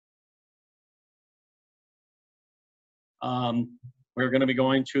We're going to be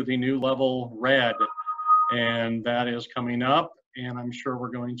going to the new level red, and that is coming up, and I'm sure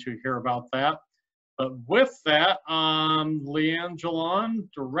we're going to hear about that. But with that, Liane, Jollon,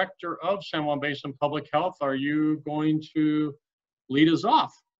 Director of San Juan Basin Public Health, are you going to lead us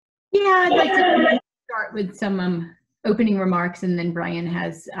off? Yeah, I'd like to start with some opening remarks, and then Brian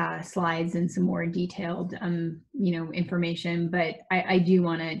has slides and some more detailed, information. But I do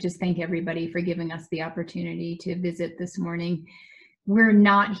want to just thank everybody for giving us the opportunity to visit this morning. We're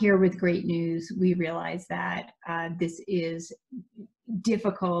not here with great news. We realize that this is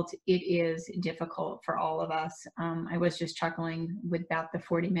difficult. It is difficult for all of us. I was just chuckling about the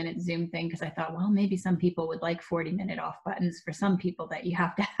 40-minute Zoom thing because I thought, well, maybe some people would like 40-minute off buttons for some people that you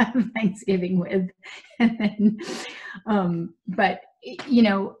have to have Thanksgiving with. And then, but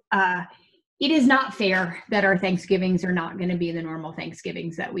it is not fair that our Thanksgivings are not going to be the normal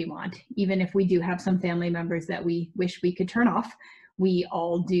Thanksgivings that we want. Even if we do have some family members that we wish we could turn off, we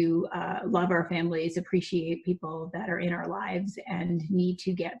all do love our families, appreciate people that are in our lives, and need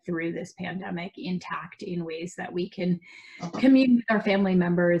to get through this pandemic intact in ways that we can commune with our family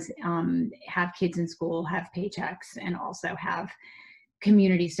members, have kids in school, have paychecks, and also have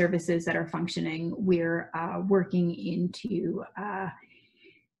community services that are functioning. We're working into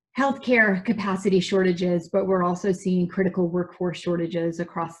healthcare capacity shortages, but we're also seeing critical workforce shortages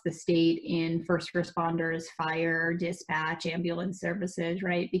across the state in first responders, fire, dispatch, ambulance services,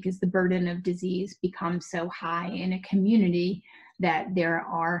 right? Because the burden of disease becomes so high in a community that there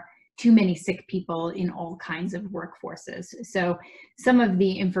are too many sick people in all kinds of workforces. So some of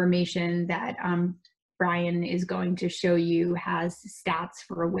the information that Brian is going to show you has stats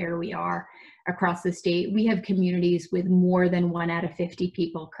for where we are across the state. We have communities with more than 1 out of 50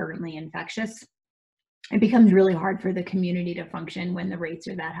 people currently infectious. It becomes really hard for the community to function when the rates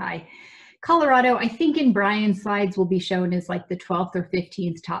are that high. Colorado, I think in Brian's slides, will be shown as like the 12th or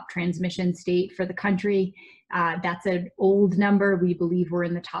 15th top transmission state for the country. That's an old number. We believe we're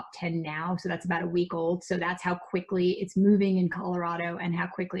in the top 10 now, so that's about a week old. So that's how quickly it's moving in Colorado and how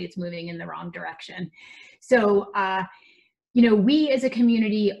quickly it's moving in the wrong direction. So, we as a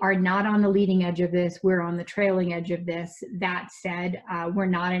community are not on the leading edge of this. We're on the trailing edge of this. That said, we're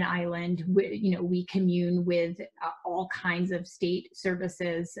not an island. We commune with all kinds of state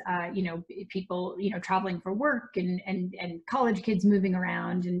services, people, traveling for work and college kids moving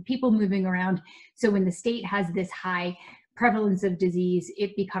around and people moving around. So when the state has this high prevalence of disease,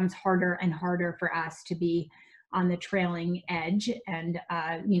 it becomes harder and harder for us to be on the trailing edge. And,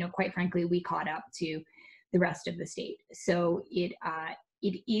 quite frankly, we caught up to the rest of the state. So it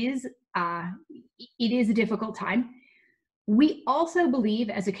is a difficult time. We also believe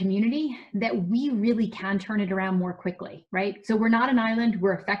as a community that we really can turn it around more quickly, right? So we're not an island,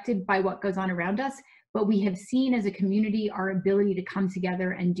 we're affected by what goes on around us, but we have seen as a community our ability to come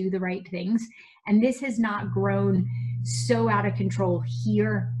together and do the right things. And this has not grown so out of control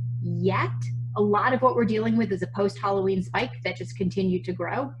here yet. A lot of what we're dealing with is a post-Halloween spike that just continued to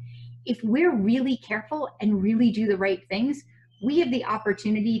grow. If we're really careful and really do the right things, we have the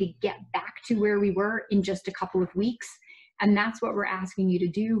opportunity to get back to where we were in just a couple of weeks. And that's what we're asking you to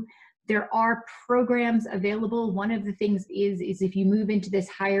do. There are programs available. One of the things is if you move into this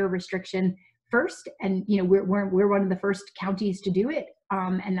higher restriction first, and we're one of the first counties to do it.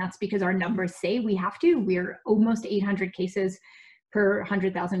 And that's because our numbers say we have to. We're almost 800 cases per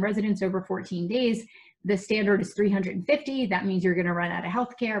 100,000 residents over 14 days. The standard is 350. That means you're going to run out of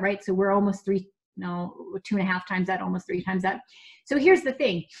healthcare, right? So we're almost 2.5 times that, almost 3 times that. So here's the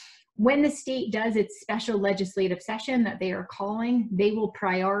thing. When the state does its special legislative session that they are calling, they will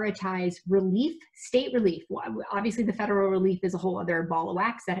prioritize relief, state relief. Obviously, the federal relief is a whole other ball of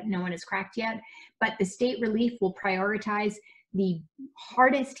wax that no one has cracked yet, but the state relief will prioritize the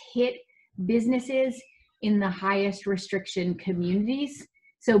hardest hit businesses in the highest restriction communities.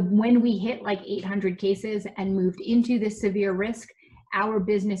 So when we hit like 800 cases and moved into this severe risk, our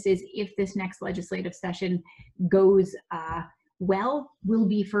businesses, if this next legislative session goes well, will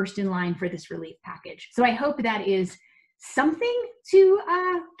be first in line for this relief package. So I hope that is something to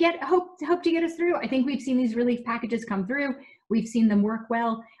hope to get us through. I think we've seen these relief packages come through. We've seen them work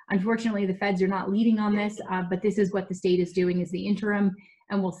well. Unfortunately, the feds are not leading on this, but this is what the state is doing as the interim,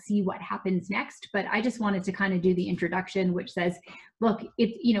 and we'll see what happens next. But I just wanted to kind of do the introduction, which says, look,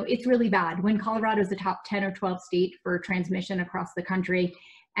 it's really bad. When Colorado is the top 10 or 12 state for transmission across the country,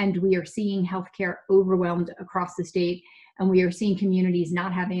 and we are seeing healthcare overwhelmed across the state, and we are seeing communities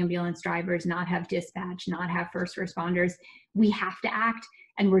not have ambulance drivers, not have dispatch, not have first responders, we have to act,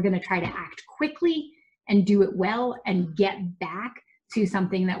 and we're going to try to act quickly and do it well and get back to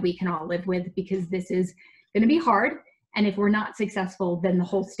something that we can all live with, because this is going to be hard. And if we're not successful, then the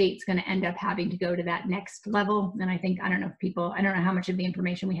whole state's going to end up having to go to that next level. And I think, I don't know how much of the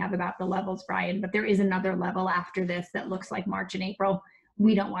information we have about the levels, Brian, but there is another level after this that looks like March and April.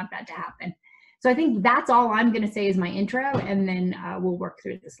 We don't want that to happen. So I think that's all I'm going to say is my intro, and then we'll work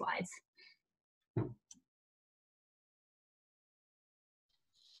through the slides.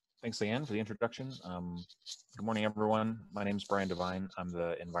 Thanks, Liane, for the introduction. Good morning, everyone. My name is Brian Devine. I'm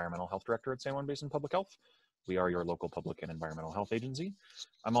the Environmental Health Director at San Juan Basin Public Health. We are your local public and environmental health agency.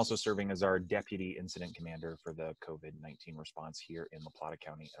 I'm also serving as our Deputy Incident Commander for the COVID-19 response here in La Plata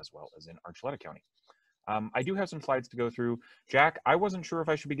County, as well as in Archuleta County. I do have some slides to go through. Jack, I wasn't sure if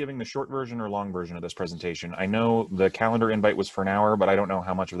I should be giving the short version or long version of this presentation. I know the calendar invite was for an hour, but I don't know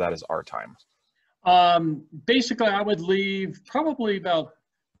how much of that is our time. Basically, I would leave probably about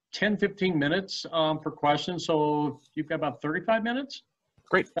 10, 15 minutes for questions. So you've got about 35 minutes?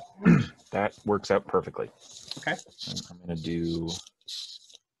 Great. That works out perfectly. Okay. And I'm going to do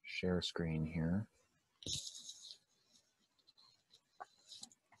share screen here.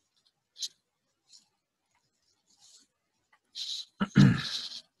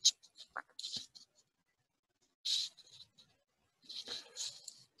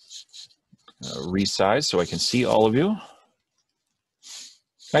 Resize so I can see all of you.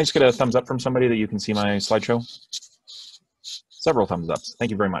 Can I just get a thumbs up from somebody that you can see my slideshow? Several thumbs ups. Thank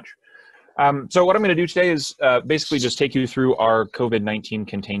you very much. So what I'm going to do today is basically just take you through our COVID-19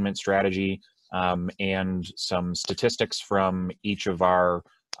 containment strategy and some statistics from each of our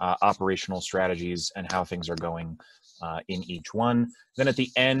operational strategies and how things are going in each one. Then at the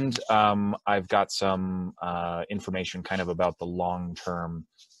end, I've got some information kind of about the long-term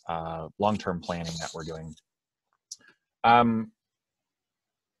planning that we're doing.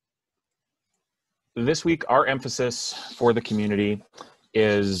 This week, our emphasis for the community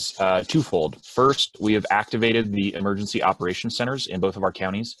is twofold. First, we have activated the emergency operations centers in both of our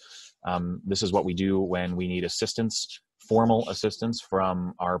counties. This is what we do when we need assistance, formal assistance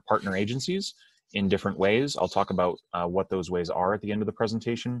from our partner agencies in different ways. I'll talk about what those ways are at the end of the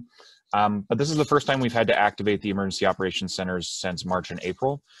presentation. But this is the first time we've had to activate the emergency operations centers since March and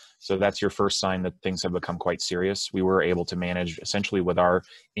April. So that's your first sign that things have become quite serious. We were able to manage essentially with our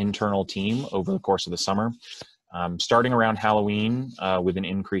internal team over the course of the summer. Starting around Halloween, with an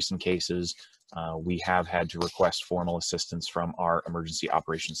increase in cases, we have had to request formal assistance from our emergency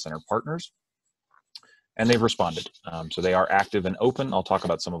operations center partners, and they've responded. So they are active and open. I'll talk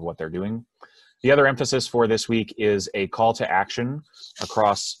about some of what they're doing. The other emphasis for this week is a call to action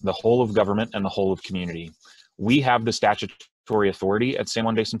across the whole of government and the whole of community. We have the statutory authority at San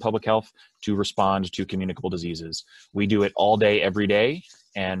Juan Basin Public Health to respond to communicable diseases. We do it all day, every day,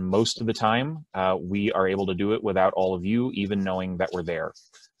 and most of the time we are able to do it without all of you even knowing that we're there.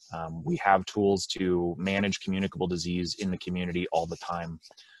 We have tools to manage communicable disease in the community all the time.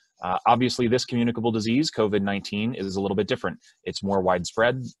 Obviously, this communicable disease, COVID-19, is a little bit different. It's more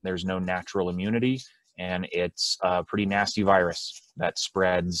widespread. There's no natural immunity, and it's a pretty nasty virus that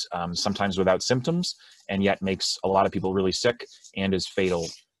spreads sometimes without symptoms, and yet makes a lot of people really sick and is fatal,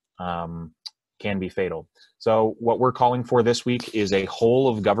 can be fatal. So what we're calling for this week is a whole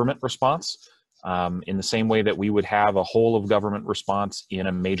of government response, in the same way that we would have a whole of government response in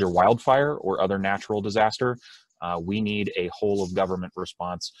a major wildfire or other natural disaster. We need a whole of government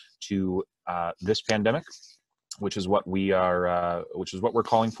response to this pandemic, which is what we are, which is what we're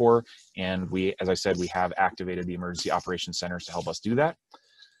calling for. And we, as I said, we have activated the emergency operations centers to help us do that.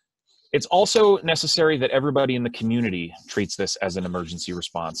 It's also necessary that everybody in the community treats this as an emergency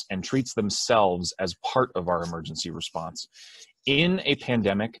response and treats themselves as part of our emergency response. In a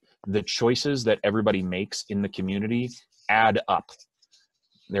pandemic, the choices that everybody makes in the community add up.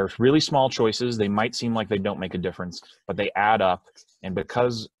 They're really small choices. They might seem like they don't make a difference, but they add up. And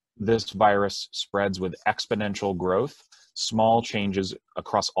because this virus spreads with exponential growth, small changes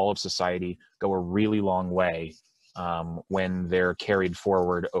across all of society go a really long way when they're carried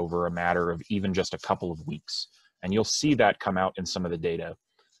forward over a matter of even just a couple of weeks. And you'll see that come out in some of the data.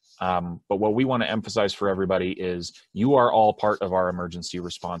 But what we want to emphasize for everybody is you are all part of our emergency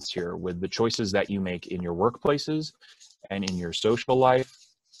response here with the choices that you make in your workplaces and in your social life.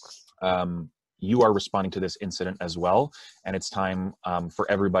 You are responding to this incident as well, and it's time for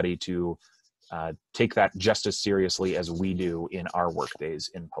everybody to take that just as seriously as we do in our work days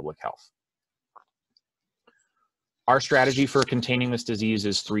in public health. Our strategy for containing this disease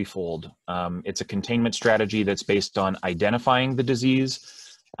is threefold. It's a containment strategy that's based on identifying the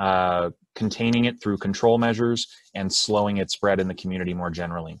disease, containing it through control measures, and slowing its spread in the community more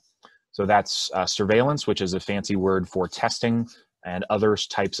generally. So that's surveillance, which is a fancy word for testing and other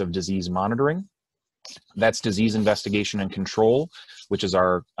types of disease monitoring. That's disease investigation and control, which is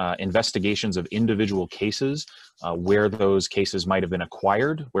our investigations of individual cases, where those cases might have been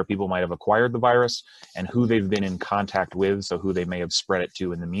acquired, where people might have acquired the virus, and who they've been in contact with, so who they may have spread it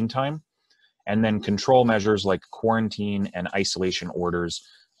to in the meantime. And then control measures like quarantine and isolation orders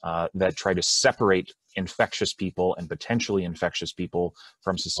that try to separate infectious people and potentially infectious people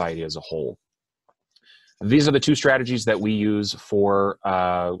from society as a whole. These are the two strategies that we use for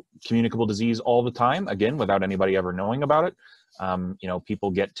communicable disease all the time, again, without anybody ever knowing about it. You know,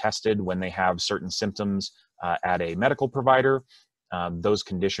 people get tested when they have certain symptoms at a medical provider. Those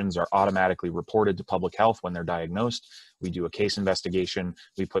conditions are automatically reported to public health when they're diagnosed. We do a case investigation.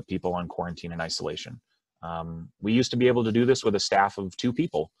 We put people on quarantine and isolation. We used to be able to do this with a staff of 2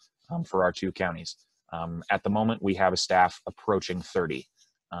 people for our 2 counties. At the moment, we have a staff approaching 30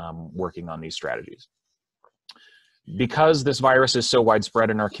 working on these strategies. Because this virus is so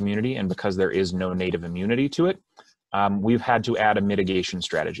widespread in our community and because there is no native immunity to it, we've had to add a mitigation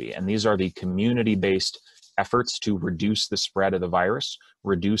strategy. And these are the community-based efforts to reduce the spread of the virus,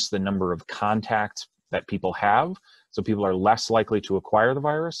 reduce the number of contacts that people have, so people are less likely to acquire the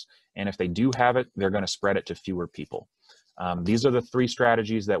virus. And if they do have it, they're going to spread it to fewer people. These are the 3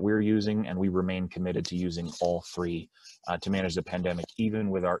 strategies that we're using, and we remain committed to using all 3 to manage the pandemic,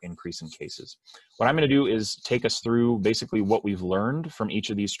 even with our increase in cases. What I'm going to do is take us through basically what we've learned from each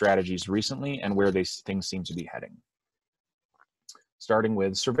of these strategies recently and where these things seem to be heading. Starting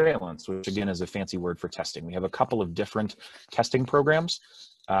with surveillance, which again is a fancy word for testing. We have a couple of different testing programs.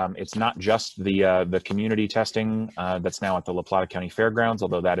 It's not just the community testing that's now at the La Plata County Fairgrounds,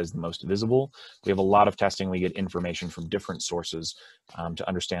 although that is the most visible. We have a lot of testing. We get information from different sources to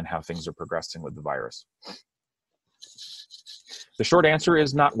understand how things are progressing with the virus. The short answer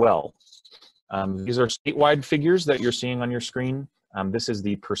is not well. These are statewide figures that you're seeing on your screen. This is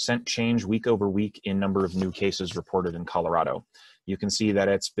the % change week over week in number of new cases reported in Colorado. You can see that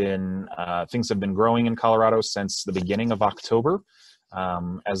it's been, things have been growing in Colorado since the beginning of October.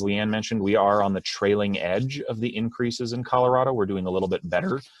 As Liane mentioned, we are on the trailing edge of the increases in Colorado. We're doing a little bit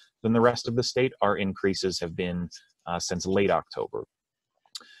better than the rest of the state. Our increases have been since late October.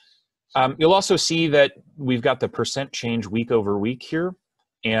 You'll also see that we've got the % change week over week here,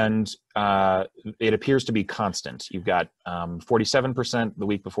 and it appears to be constant. You've got 47%, the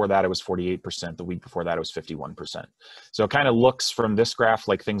week before that it was 48%, the week before that it was 51%. So it kind of looks from this graph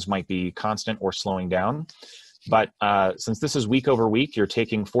like things might be constant or slowing down. But since this is week over week, you're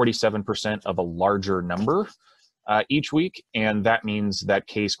taking 47% of a larger number each week, and that means that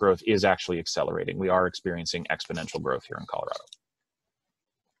case growth is actually accelerating. We are experiencing exponential growth here in Colorado.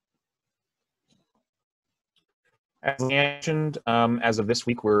 As mentioned, as of this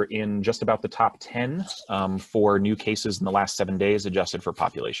week, we're in just about the top 10 for new cases in the last 7 days adjusted for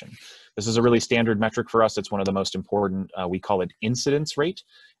population. This is a really standard metric for us. It's one of the most important. We call it incidence rate,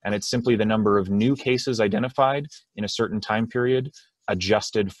 and it's simply the number of new cases identified in a certain time period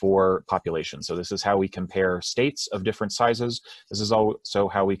adjusted for population. So this is how we compare states of different sizes. This is also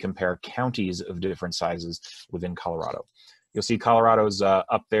how we compare counties of different sizes within Colorado. You'll see Colorado's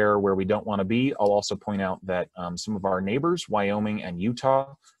up there where we don't want to be. I'll also point out that some of our neighbors, Wyoming and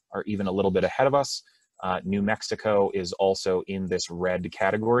Utah, are even a little bit ahead of us. New Mexico is also in this red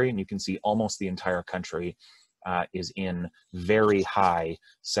category, and you can see almost the entire country is in very high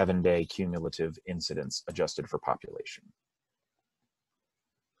 7-day cumulative incidence adjusted for population.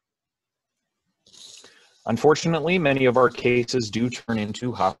 Unfortunately, many of our cases do turn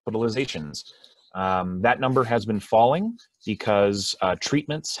into hospitalizations. That number has been falling because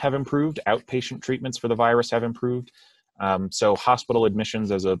treatments have improved, outpatient treatments for the virus have improved. So hospital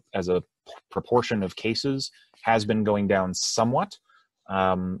admissions as a proportion of cases has been going down somewhat,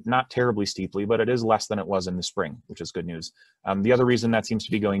 not terribly steeply, but it is less than it was in the spring, which is good news. The other reason that seems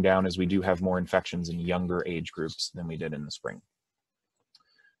to be going down is we do have more infections in younger age groups than we did in the spring.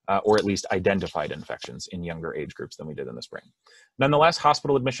 Or at least identified infections in younger age groups than we did in the spring. Nonetheless,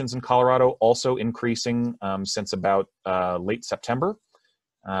 hospital admissions in Colorado also increasing since about late September.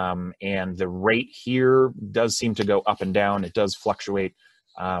 And the rate here does seem to go up and down. It does fluctuate.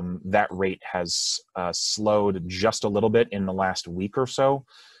 That rate has slowed just a little bit in the last week or so,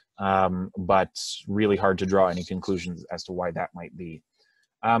 but really hard to draw any conclusions as to why that might be.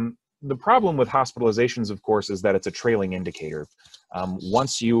 The problem with hospitalizations, of course, is that it's a trailing indicator.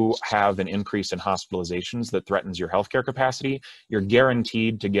 Once you have an increase in hospitalizations that threatens your healthcare capacity, you're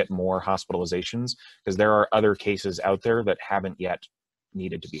guaranteed to get more hospitalizations because there are other cases out there that haven't yet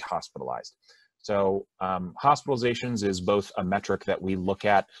needed to be hospitalized. So hospitalizations is both a metric that we look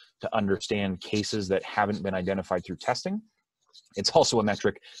at to understand cases that haven't been identified through testing, It's also a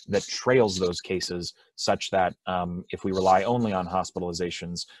metric that trails those cases such that if we rely only on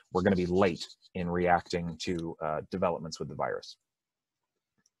hospitalizations, we're going to be late in reacting to developments with the virus.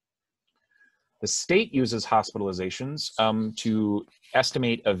 The state uses hospitalizations to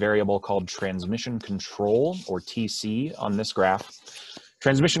estimate a variable called transmission control, or TC, on this graph.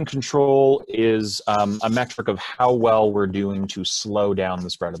 Transmission control is a metric of how well we're doing to slow down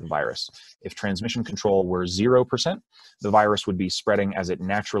the spread of the virus. If transmission control were 0%, the virus would be spreading as it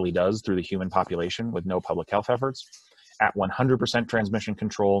naturally does through the human population with no public health efforts. At 100% transmission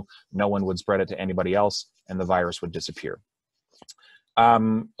control, no one would spread it to anybody else, and the virus would disappear.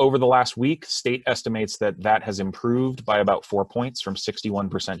 Over the last week, state estimates that that has improved by about 4 points, from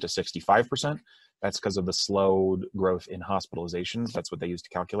 61% to 65%. That's because of the slowed growth in hospitalizations. That's what they use to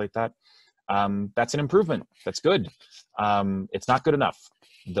calculate that. That's an improvement. That's good. It's not good enough.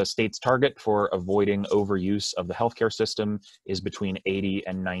 The state's target for avoiding overuse of the healthcare system is between 80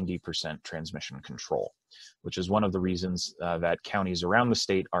 and 90% transmission control, which is one of the reasons that counties around the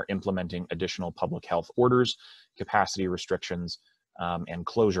state are implementing additional public health orders, capacity restrictions, and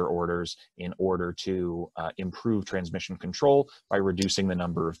closure orders in order to improve transmission control by reducing the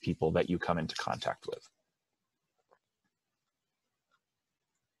number of people that you come into contact with.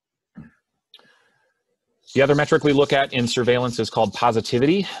 The other metric we look at in surveillance is called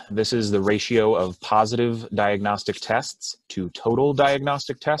positivity. This is the ratio of positive diagnostic tests to total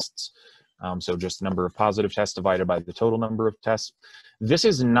diagnostic tests. So just number of positive tests divided by the total number of tests. This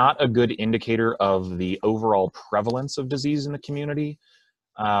is not a good indicator of the overall prevalence of disease in the community.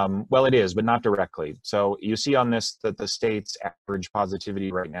 Well, it is, but not directly. So you see on this that the state's average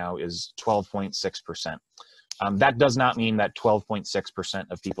positivity right now is 12.6%. That does not mean that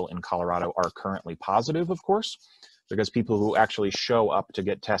 12.6% of people in Colorado are currently positive, of course, because people who actually show up to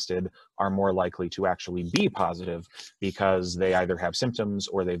get tested are more likely to actually be positive because they either have symptoms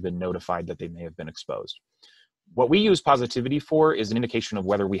or they've been notified that they may have been exposed. What we use positivity for is an indication of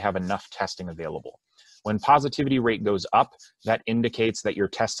whether we have enough testing available. When positivity rate goes up, that indicates that your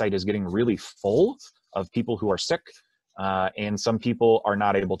test site is getting really full of people who are sick, and some people are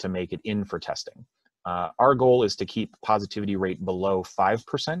not able to make it in for testing. Our goal is to keep positivity rate below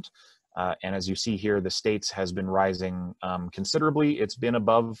 5%. And as you see here, the state's has been rising considerably. It's been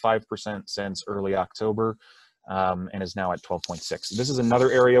above 5% since early October and is now at 12.6. This is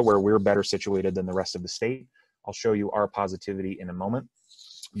another area where we're better situated than the rest of the state. I'll show you our positivity in a moment,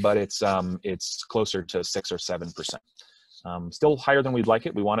 but it's closer to 6 or 7%. Still higher than we'd like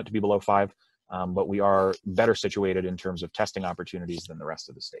it. We want it to be below 5, but we are better situated in terms of testing opportunities than the rest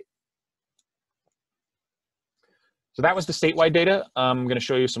of the state. So that was the statewide data. I'm going to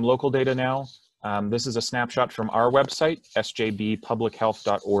show you some local data now. This is a snapshot from our website,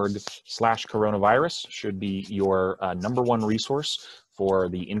 sjbpublichealth.org/coronavirus. Should be your #1 resource for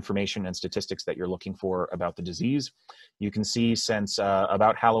the information and statistics that you're looking for about the disease. You can see since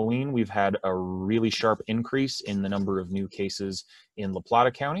about Halloween, we've had a really sharp increase in the number of new cases in La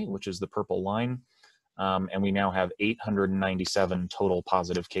Plata County, which is the purple line. And we now have 897 total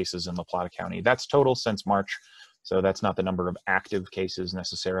positive cases in La Plata County. That's total since March. So that's not the number of active cases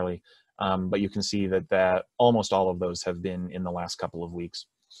necessarily, but you can see that almost all of those have been in the last couple of weeks.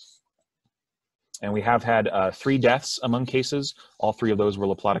 And we have had 3 deaths among cases. All 3 of those were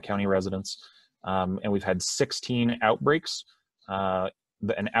La Plata County residents. And we've had 16 outbreaks.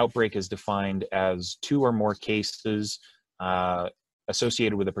 An outbreak is defined as 2 or more cases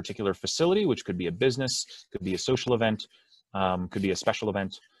associated with a particular facility, which could be a business, could be a social event, could be a special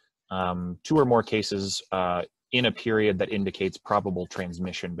event. 2 or more cases in a period that indicates probable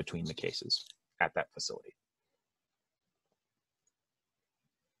transmission between the cases at that facility.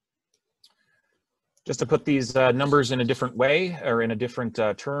 Just to put these numbers in a different way, or in a different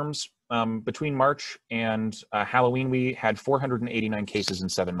terms, between March and Halloween, we had 489 cases in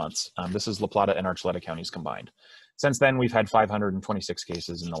 7 months. This is La Plata and Archuleta counties combined. Since then, we've had 526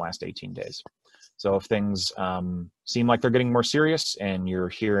 cases in the last 18 days. So if things seem like they're getting more serious and you're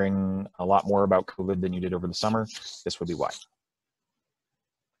hearing a lot more about COVID than you did over the summer, this would be why.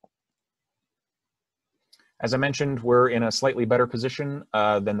 As I mentioned, we're in a slightly better position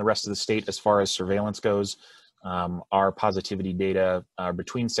than the rest of the state as far as surveillance goes. Our positivity data are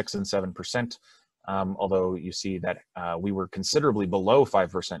between 6 and 7%, although you see that we were considerably below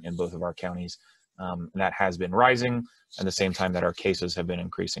 5% in both of our counties. That has been rising at the same time that our cases have been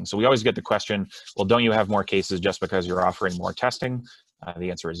increasing. So we always get the question, well, don't you have more cases just because you're offering more testing? The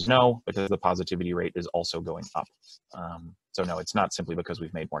answer is no, because the positivity rate is also going up. So no, it's not simply because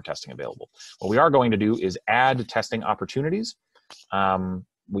we've made more testing available. What we are going to do is add testing opportunities.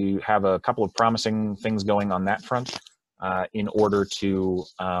 We have a couple of promising things going on that front. in order to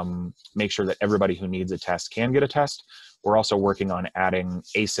make sure that everybody who needs a test can get a test. We're also working on adding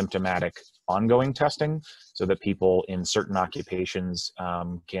asymptomatic ongoing testing so that people in certain occupations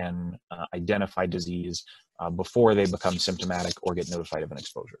can identify disease before they become symptomatic or get notified of an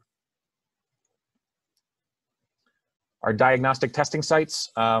exposure. Our diagnostic testing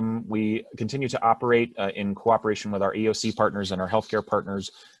sites, we continue to operate in cooperation with our EOC partners and our healthcare partners,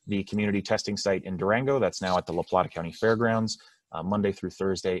 the community testing site in Durango, that's now at the La Plata County Fairgrounds, Monday through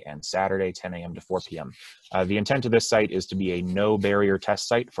Thursday and Saturday, 10 a.m. to 4 p.m. The intent of this site is to be a no barrier test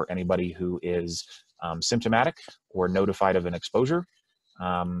site for anybody who is symptomatic or notified of an exposure,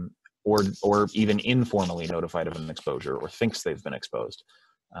 or even informally notified of an exposure or thinks they've been exposed.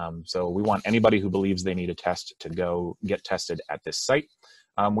 So we want anybody who believes they need a test to go get tested at this site.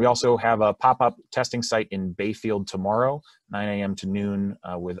 We also have a pop-up testing site in Bayfield tomorrow, 9 a.m. to noon,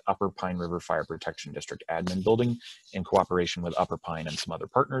 with Upper Pine River Fire Protection District admin building in cooperation with Upper Pine and some other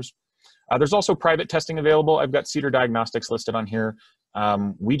partners. There's also private testing available. I've got Cedar Diagnostics listed on here.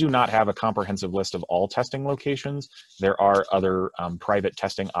 We do not have a comprehensive list of all testing locations. There are other private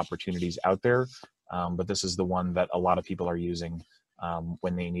testing opportunities out there, but this is the one that a lot of people are using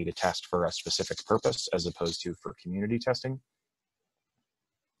when they need a test for a specific purpose as opposed to for community testing.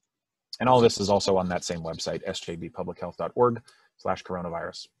 And all this is also on that same website,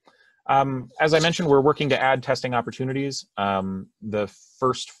 sjbpublichealth.org/coronavirus. As I mentioned, we're working to add testing opportunities. The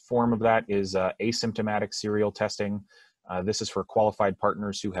first form of that is asymptomatic serial testing. This is for qualified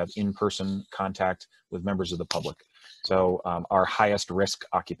partners who have in-person contact with members of the public. So our highest risk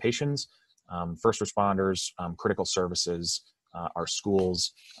occupations, first responders, critical services, our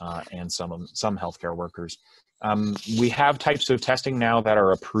schools, and some healthcare workers. We have types of testing now that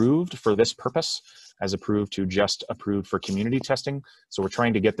are approved for this purpose, as approved to just approved for community testing. So we're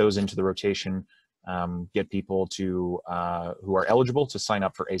trying to get those into the rotation, get people to who are eligible to sign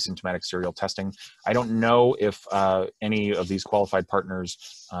up for asymptomatic serial testing. I don't know if any of these qualified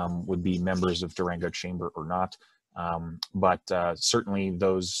partners would be members of Durango Chamber or not, but certainly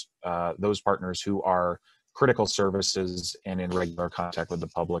those partners who are critical services and in regular contact with the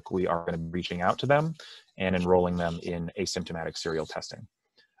public, we are going to be reaching out to them and enrolling them in asymptomatic serial testing.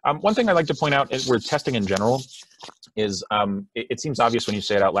 One thing I'd like to point out is with testing in general is, it seems obvious when you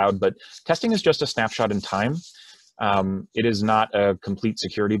say it out loud, but testing is just a snapshot in time. It is not a complete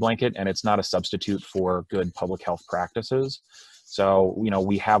security blanket, and it's not a substitute for good public health practices. So, you know,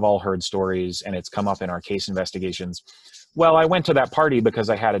 we have all heard stories, and it's come up in our case investigations. Well, I went to that party because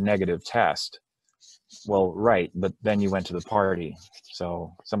I had a negative test. Well, right, but then you went to the party.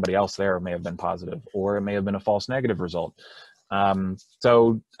 So somebody else there may have been positive, or it may have been a false negative result.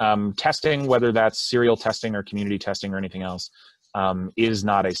 Testing, whether that's serial testing or community testing or anything else, is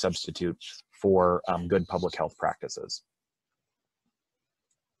not a substitute for good public health practices.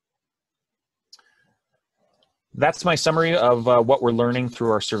 That's my summary of what we're learning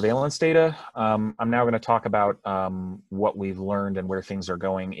through our surveillance data. I'm now going to talk about what we've learned and where things are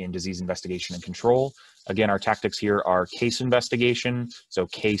going in disease investigation and control. Again, our tactics here are case investigation, so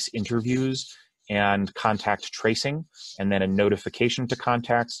case interviews, and contact tracing, and then a notification to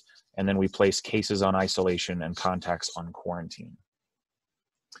contacts, and then we place cases on isolation and contacts on quarantine.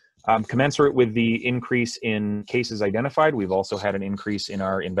 Commensurate with the increase in cases identified, we've also had an increase in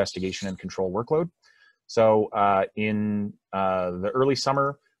our investigation and control workload. So in the early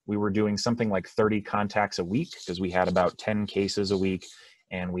summer, we were doing something like 30 contacts a week because we had about 10 cases a week,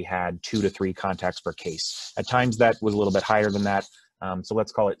 and we had 2 to 3 contacts per case. At times that was a little bit higher than that. So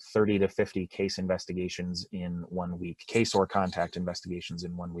let's call it 30 to 50 case investigations in 1 week, case or contact investigations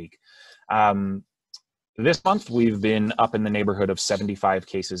in 1 week. This month, we've been up in the neighborhood of 75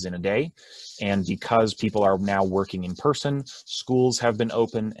 cases in a day. And because people are now working in person, schools have been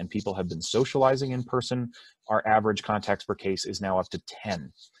open, and people have been socializing in person, our average contacts per case is now up to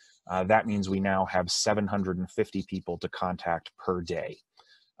 10. That means we now have 750 people to contact per day.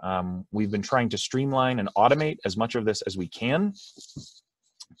 We've been trying to streamline and automate as much of this as we can,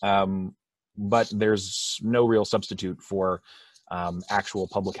 but there's no real substitute for actual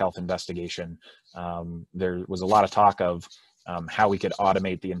public health investigation. There was a lot of talk of how we could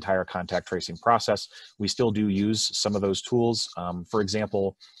automate the entire contact tracing process. We still do use some of those tools. For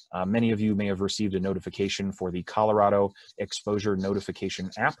example, many of you may have received a notification for the Colorado Exposure Notification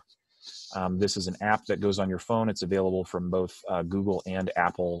app. This is an app that goes on your phone. It's available from both Google and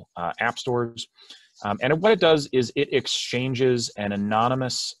Apple app stores. And what it does is it exchanges an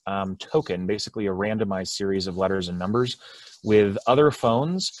anonymous token, basically a randomized series of letters and numbers, with other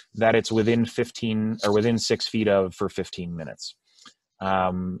phones that it's within 6 feet of for 15 minutes.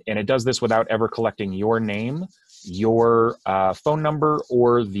 And it does this without ever collecting your name your phone number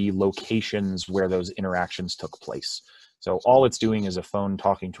or the locations where those interactions took place. So all it's doing is a phone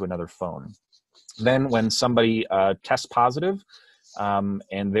talking to another phone. Then when somebody tests positive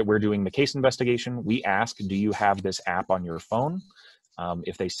and that we're doing the case investigation, we ask, do you have this app on your phone?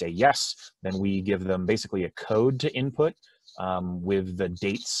 If they say yes, then we give them basically a code to input with the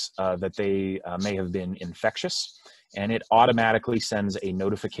dates that they may have been infectious. And it automatically sends a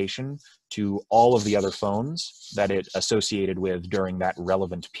notification to all of the other phones that it associated with during that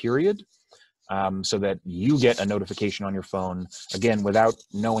relevant period. So that you get a notification on your phone, again, without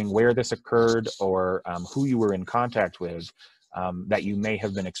knowing where this occurred or who you were in contact with, that you may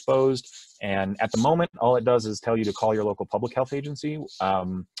have been exposed. And at the moment, all it does is tell you to call your local public health agency,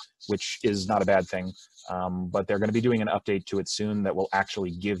 which is not a bad thing. But they're going to be doing an update to it soon that will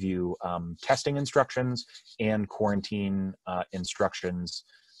actually give you testing instructions and quarantine instructions.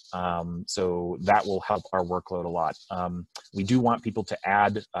 So that will help our workload a lot. We do want people to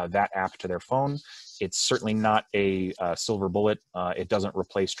add that app to their phone. It's certainly not a silver bullet. It doesn't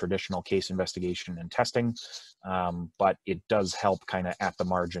replace traditional case investigation and testing, but it does help kind of at the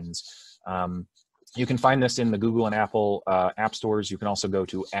margins. You can find this in the Google and Apple app stores. You can also go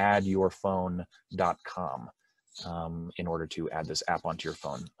to addyourphone.com. In order to add this app onto your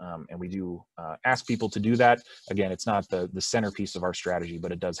phone. And we do ask people to do that. Again, it's not the centerpiece of our strategy,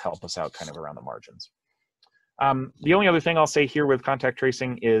 but it does help us out kind of around the margins. The only other thing I'll say here with contact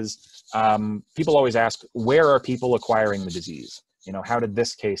tracing is people always ask, where are people acquiring the disease? You know, how did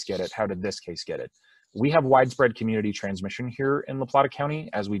this case get it? How did this case get it? We have widespread community transmission here in La Plata County,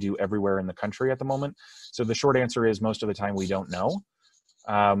 as we do everywhere in the country at the moment. So the short answer is most of the time we don't know.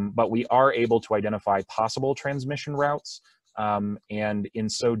 But we are able to identify possible transmission routes, and in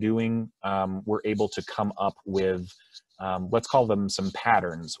so doing, we're able to come up with, let's call them some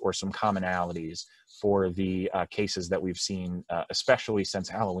patterns or some commonalities for the cases that we've seen, especially since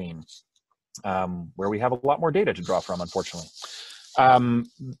Halloween, where we have a lot more data to draw from, unfortunately.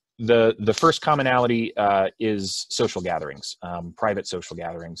 The first commonality is social gatherings, private social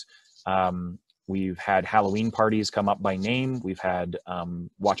gatherings. We've had Halloween parties come up by name. We've had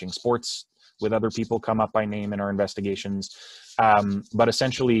watching sports with other people come up by name in our investigations. But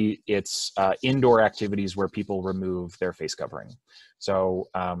essentially, it's indoor activities where people remove their face covering. So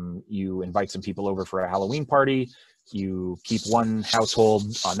you invite some people over for a Halloween party. You keep one household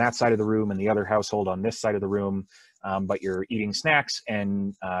on that side of the room and the other household on this side of the room. But you're eating snacks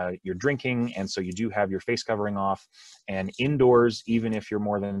and you're drinking, and so you do have your face covering off. And indoors, even if you're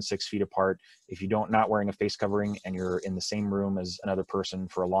more than 6 feet apart, if you not wearing a face covering and you're in the same room as another person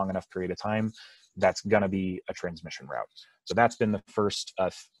for a long enough period of time, that's going to be a transmission route. So that's been the first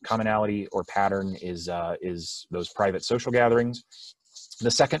commonality or pattern is those private social gatherings.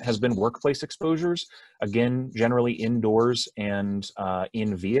 The second has been workplace exposures, again, generally indoors and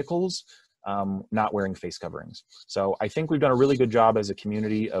in vehicles. Not wearing face coverings. So I think we've done a really good job as a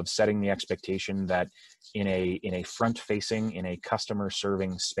community of setting the expectation that in a front-facing, in a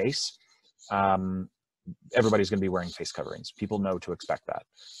customer-serving space, everybody's going to be wearing face coverings. People know to expect that.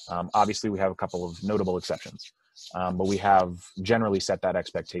 Obviously, we have a couple of notable exceptions, but we have generally set that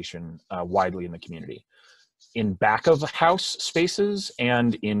expectation widely in the community. In back of house spaces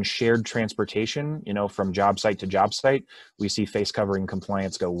and in shared transportation, you know, from job site to job site, we see face covering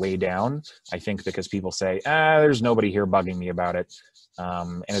compliance go way down. I think because people say, there's nobody here bugging me about it.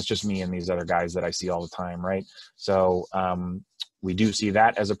 And it's just me and these other guys that I see all the time, right? So we do see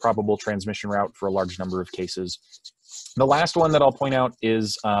that as a probable transmission route for a large number of cases. The last one that I'll point out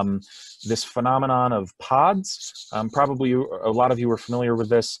is this phenomenon of pods. Probably a lot of you are familiar with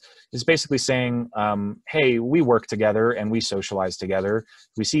this. It's basically saying, hey, we work together and we socialize together.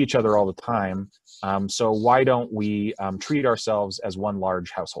 We see each other all the time. So why don't we treat ourselves as one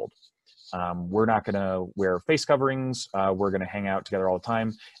large household? We're not going to wear face coverings. We're going to hang out together all the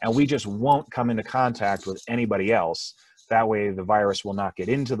time. And we just won't come into contact with anybody else. That way the virus will not get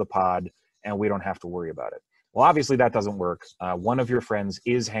into the pod and we don't have to worry about it. Well, obviously that doesn't work. One of your friends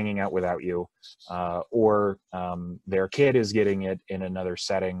is hanging out without you, or their kid is getting it in another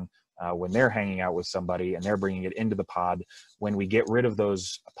setting when they're hanging out with somebody and they're bringing it into the pod. When we get rid of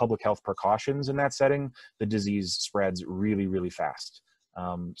those public health precautions in that setting, the disease spreads really, really fast.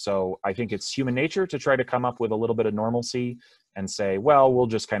 So I think it's human nature to try to come up with a little bit of normalcy and say, well, we'll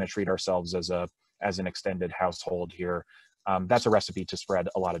just kind of treat ourselves as an extended household here. That's a recipe to spread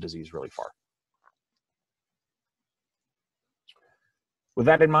a lot of disease really far. With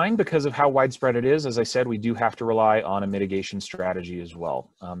that in mind, because of how widespread it is, as I said, we do have to rely on a mitigation strategy as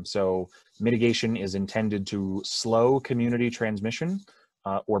well. So mitigation is intended to slow community transmission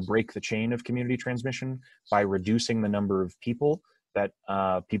or break the chain of community transmission by reducing the number of people that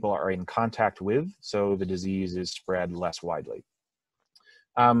people are in contact with, so the disease is spread less widely.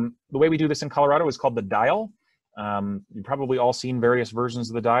 The way we do this in Colorado is called the dial. You've probably all seen various versions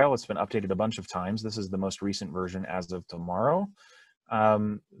of the dial. It's been updated a bunch of times. This is the most recent version as of tomorrow.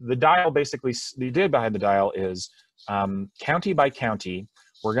 The dial, basically, the idea behind the dial is county by county,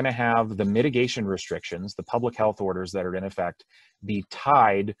 we're going to have the mitigation restrictions, the public health orders that are in effect, be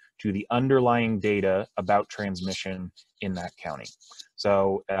tied to the underlying data about transmission in that county.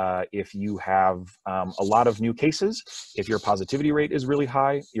 So if you have a lot of new cases, if your positivity rate is really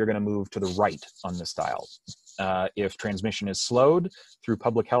high, you're going to move to the right on this dial. If transmission is slowed through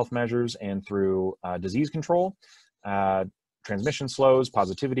public health measures and through disease control, transmission slows,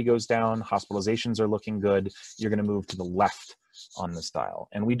 positivity goes down, hospitalizations are looking good, you're going to move to the left on this dial.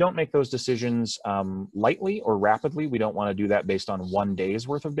 And we don't make those decisions lightly or rapidly. We don't want to do that based on 1 day's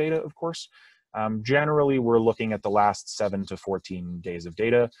worth of data, of course. Generally, we're looking at the last 7 to 14 days of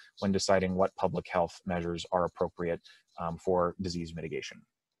data when deciding what public health measures are appropriate for disease mitigation.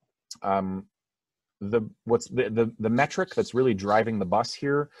 The metric that's really driving the bus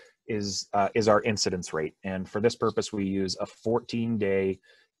here is our incidence rate. And for this purpose, we use a 14-day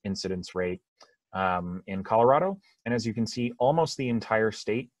incidence rate in Colorado. And as you can see, almost the entire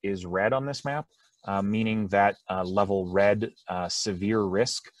state is red on this map, meaning that level red severe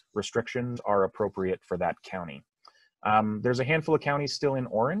risk restrictions are appropriate for that county. There's a handful of counties still in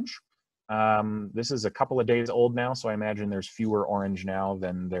orange. This is a couple of days old now, so I imagine there's fewer orange now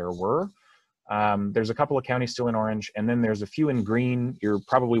than there were. There's a couple of counties still in orange, and then there's a few in green. You're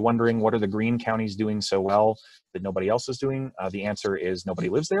probably wondering, what are the green counties doing so well that nobody else is doing? The answer is nobody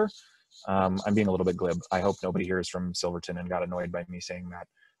lives there. I'm being a little bit glib. I hope nobody here is from Silverton and got annoyed by me saying that.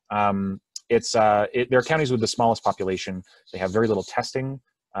 They're counties with the smallest population. They have very little testing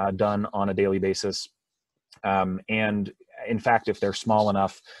done on a daily basis. And in fact, if they're small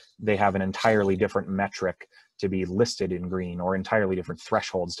enough, they have an entirely different metric to be listed in green, or entirely different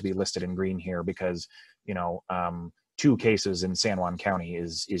thresholds to be listed in green here, because, you know, 2 cases in San Juan County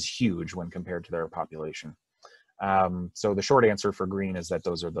is huge when compared to their population. So the short answer for green is that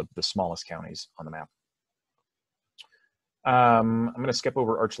those are the smallest counties on the map. I'm going to skip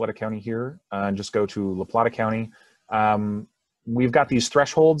over Archuleta County here and just go to La Plata County. We've got these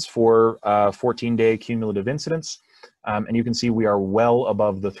thresholds for 14-day cumulative incidence, and you can see we are well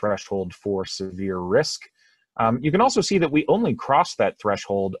above the threshold for severe risk. You can also see that we only crossed that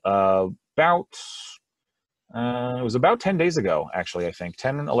threshold it was about 10 days ago, actually, I think,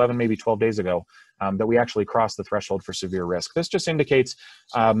 10, 11, maybe 12 days ago, that we actually crossed the threshold for severe risk. This just indicates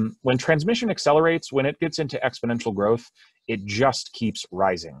when transmission accelerates, when it gets into exponential growth, it just keeps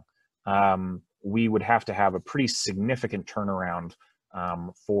rising. We would have to have a pretty significant turnaround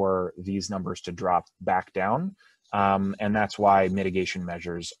for these numbers to drop back down. And that's why mitigation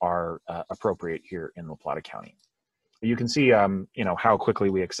measures are appropriate here in La Plata County. You can see, you know, how quickly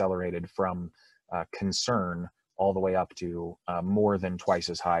we accelerated from concern all the way up to more than twice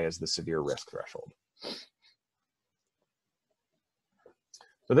as high as the severe risk threshold.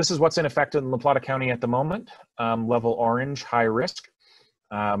 So this is what's in effect in La Plata County at the moment. Level orange, high risk.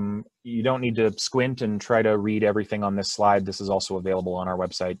 You don't need to squint and try to read everything on this slide. This is also available on our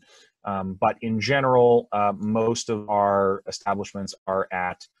website. But in general, most of our establishments are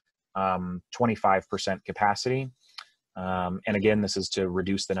at 25% capacity. And again, this is to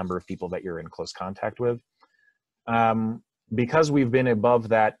reduce the number of people that you're in close contact with. Because we've been above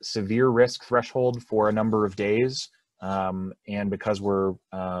that severe risk threshold for a number of days, and because we're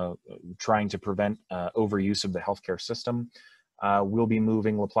trying to prevent overuse of the healthcare system, we'll be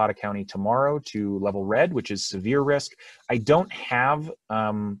moving La Plata County tomorrow to level red, which is severe risk. I don't have,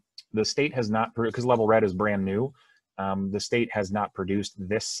 the state has not, because level red is brand new, the state has not produced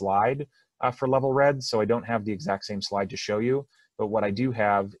this slide for level red, so I don't have the exact same slide to show you. But what I do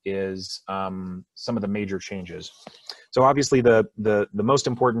have is some of the major changes. So obviously the most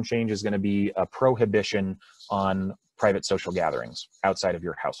important change is going to be a prohibition on private social gatherings outside of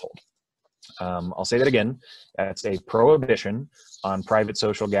your household. I'll say that again. That's a prohibition on private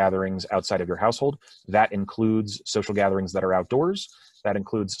social gatherings outside of your household. That includes social gatherings that are outdoors. That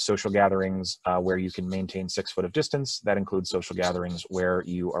includes social gatherings where you can maintain 6 foot of distance. That includes social gatherings where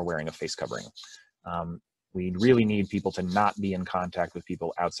you are wearing a face covering. We really need people to not be in contact with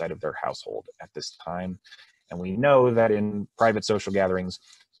people outside of their household at this time. And we know that in private social gatherings,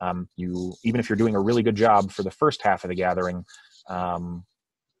 even if you're doing a really good job for the first half of the gathering,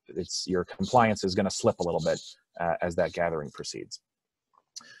 your compliance is going to slip a little bit as that gathering proceeds.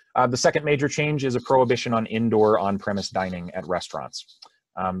 The second major change is a prohibition on indoor on-premise dining at restaurants.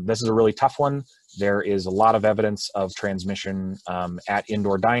 This is a really tough one. There is a lot of evidence of transmission at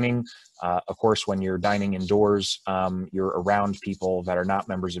indoor dining. Of course, when you're dining indoors, you're around people that are not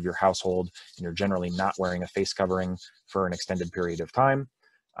members of your household, and you're generally not wearing a face covering for an extended period of time.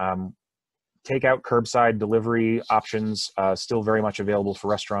 Takeout, curbside delivery options still very much available for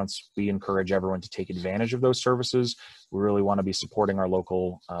restaurants. We encourage everyone to take advantage of those services. We really want to be supporting our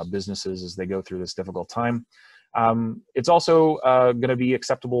local businesses as they go through this difficult time. It's also going to be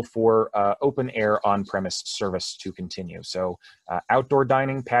acceptable for open air on-premise service to continue. So outdoor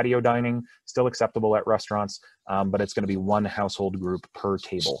dining, patio dining, still acceptable at restaurants, but it's going to be one household group per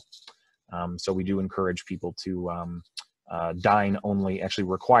table. So we do encourage people to dine only, actually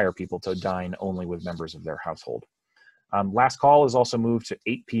require people to dine only with members of their household. Last call is also moved to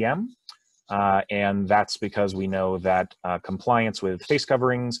 8 p.m. And that's because we know that compliance with face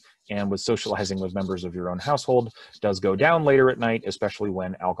coverings and with socializing with members of your own household does go down later at night, especially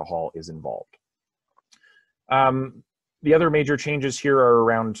when alcohol is involved. The other major changes here are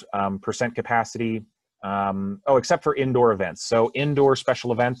around percent capacity, except for indoor events. So indoor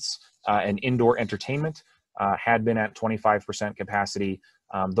special events and indoor entertainment had been at 25% capacity.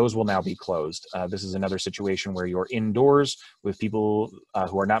 Those will now be closed. This is another situation where you're indoors with people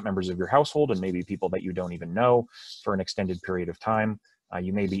who are not members of your household and maybe people that you don't even know for an extended period of time.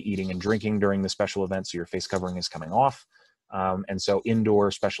 You may be eating and drinking during the special event, so your face covering is coming off. And so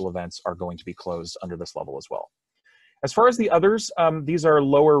indoor special events are going to be closed under this level as well. As far as the others, these are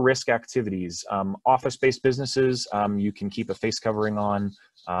lower risk activities. Office-based businesses, you can keep a face covering on.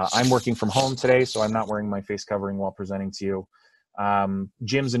 I'm working from home today, so I'm not wearing my face covering while presenting to you.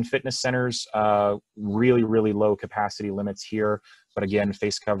 Gyms and fitness centers, really, really low capacity limits here. But again,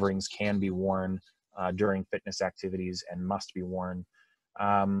 face coverings can be worn during fitness activities and must be worn.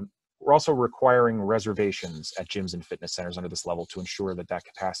 We're also requiring reservations at gyms and fitness centers under this level to ensure that that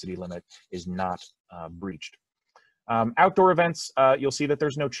capacity limit is not breached. Outdoor events, you'll see that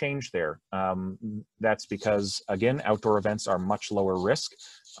there's no change there. That's because, again, outdoor events are much lower risk.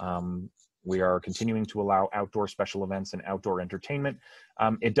 We are continuing to allow outdoor special events and outdoor entertainment.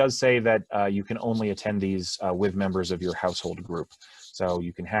 It does say that you can only attend these with members of your household group. So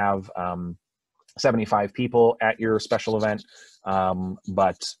you can have 75 people at your special event,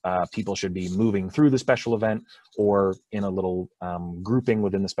 but people should be moving through the special event or in a little grouping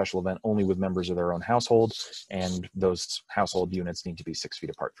within the special event only with members of their own household, and those household units need to be 6 feet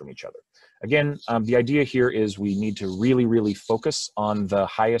apart from each other. Again, the idea here is we need to really, really focus on the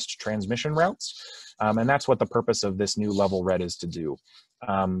highest transmission routes, and that's what the purpose of this new level red is to do.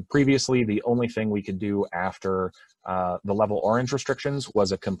 Previously, the only thing we could do after the level orange restrictions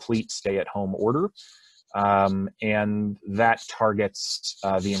was a complete stay-at-home order, and that targets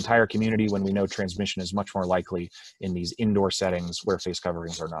the entire community when we know transmission is much more likely in these indoor settings where face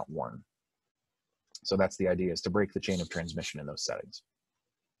coverings are not worn. So that's the idea, is to break the chain of transmission in those settings.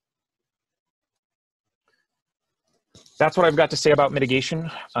 That's what I've got to say about mitigation.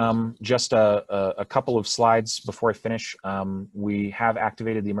 Just a couple of slides before I finish. We have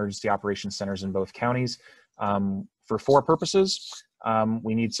activated the emergency operations centers in both counties for 4 purposes.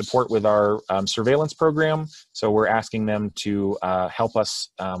 We need support with our surveillance program. So we're asking them to help us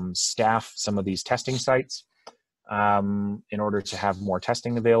staff some of these testing sites in order to have more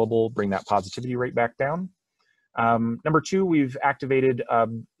testing available, bring that positivity rate back down. Number 2, we've activated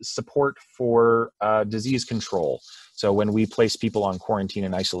support for disease control. So when we place people on quarantine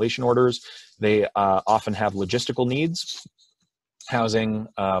and isolation orders, they often have logistical needs, housing,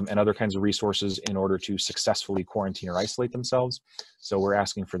 and other kinds of resources in order to successfully quarantine or isolate themselves. So we're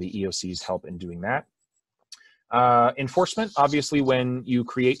asking for the EOC's help in doing that. Enforcement, obviously, when you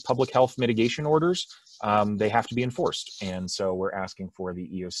create public health mitigation orders, they have to be enforced. And so we're asking for the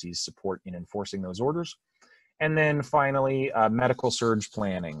EOC's support in enforcing those orders. And then finally, medical surge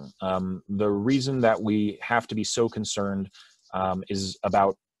planning. The reason that we have to be so concerned is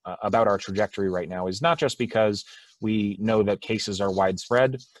about our trajectory right now is not just because we know that cases are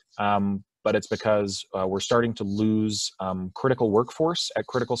widespread, but it's because we're starting to lose critical workforce at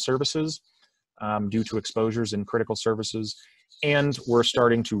critical services due to exposures in critical services, and we're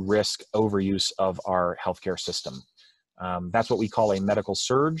starting to risk overuse of our healthcare system. That's what we call a medical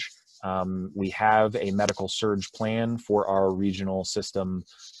surge. We have a medical surge plan for our regional system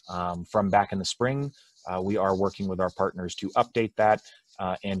from back in the spring. We are working with our partners to update that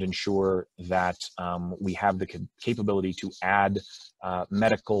and ensure that we have the capability to add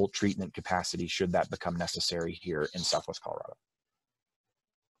medical treatment capacity should that become necessary here in Southwest Colorado.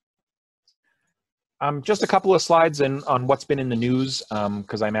 Just a couple of slides on what's been in the news,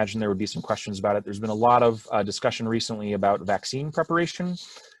 because I imagine there would be some questions about it. There's been a lot of discussion recently about vaccine preparation.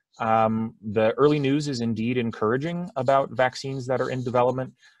 The early news is indeed encouraging about vaccines that are in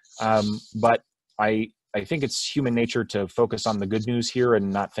development, but I think it's human nature to focus on the good news here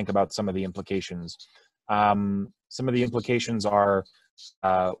and not think about some of the implications. Some of the implications are,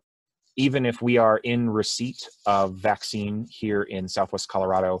 even if we are in receipt of vaccine here in Southwest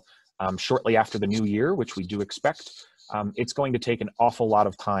Colorado, shortly after the new year, which we do expect, it's going to take an awful lot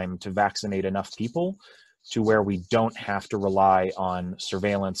of time to vaccinate enough people to where we don't have to rely on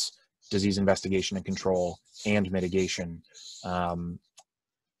surveillance, disease investigation and control, and mitigation,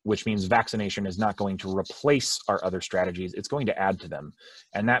 which means vaccination is not going to replace our other strategies. It's going to add to them.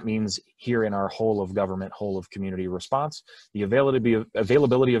 And that means here in our whole of government, whole of community response, the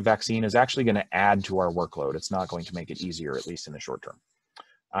availability of vaccine is actually going to add to our workload. It's not going to make it easier, at least in the short term.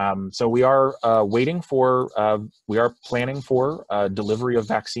 So we are we are planning for delivery of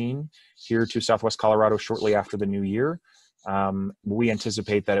vaccine here to Southwest Colorado shortly after the new year. We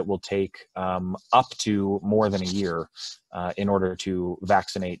anticipate that it will take up to more than a year in order to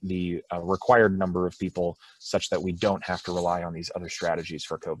vaccinate the required number of people such that we don't have to rely on these other strategies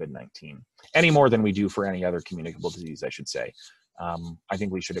for COVID-19, any more than we do for any other communicable disease, I should say. I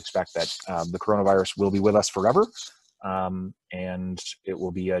think we should expect that the coronavirus will be with us forever. And it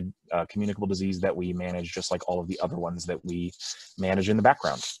will be a communicable disease that we manage just like all of the other ones that we manage in the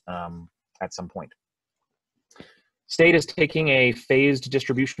background at some point. State is taking a phased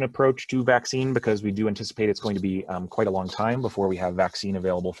distribution approach to vaccine because we do anticipate it's going to be quite a long time before we have vaccine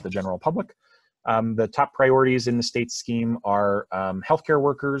available for the general public. The top priorities in the state scheme are healthcare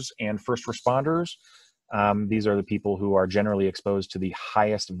workers and first responders. These are the people who are generally exposed to the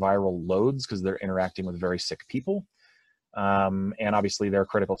highest viral loads because they're interacting with very sick people. And obviously they're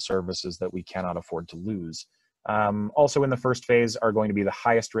critical services that we cannot afford to lose. Also in the first phase are going to be the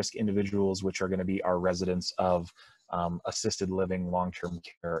highest risk individuals, which are going to be our residents of assisted living, long-term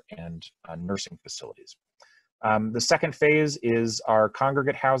care, and nursing facilities. The second phase is our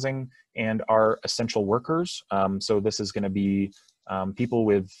congregate housing and our essential workers. So this is going to be people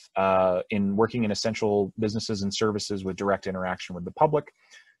with working in essential businesses and services with direct interaction with the public,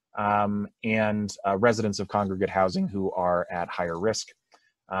 and residents of congregate housing who are at higher risk.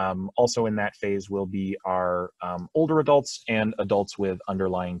 Also in that phase will be our older adults and adults with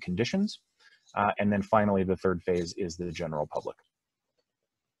underlying conditions. And then finally, the third phase is the general public.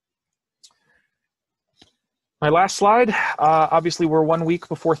 My last slide, obviously we're 1 week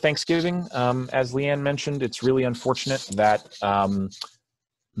before Thanksgiving. As Liane mentioned, it's really unfortunate that,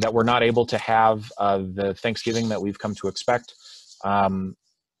 that we're not able to have the Thanksgiving that we've come to expect.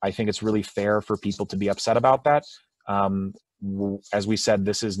 I think it's really fair for people to be upset about that. As we said,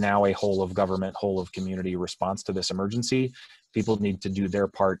 this is now a whole of government, whole of community response to this emergency. People need to do their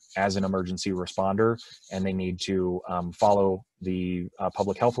part as an emergency responder, and they need to follow the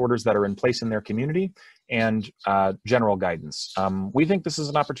public health orders that are in place in their community and general guidance. We think this is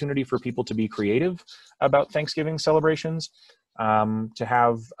an opportunity for people to be creative about Thanksgiving celebrations, to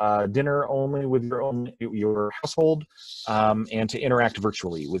have dinner only with your household, and to interact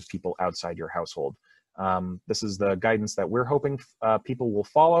virtually with people outside your household. This is the guidance that we're hoping people will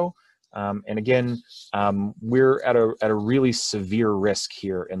follow. And again, we're at a really severe risk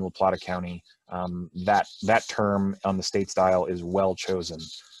here in La Plata County. That term on the state style is well chosen.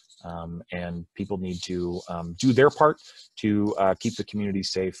 And people need to do their part to keep the community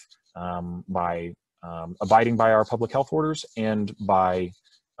safe by abiding by our public health orders and by,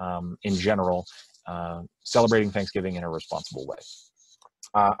 in general, celebrating Thanksgiving in a responsible way.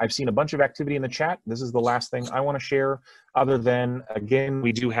 I've seen a bunch of activity in the chat. This is the last thing I want to share, other than, again,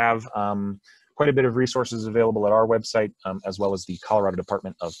 we do have quite a bit of resources available at our website, as well as the Colorado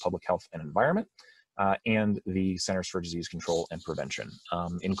Department of Public Health and Environment, and the Centers for Disease Control and Prevention,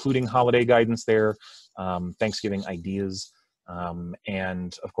 including holiday guidance there, Thanksgiving ideas,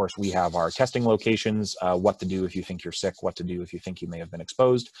 and of course we have our testing locations, what to do if you think you're sick, what to do if you think you may have been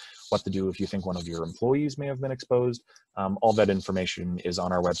exposed, what to do if you think one of your employees may have been exposed. All that information is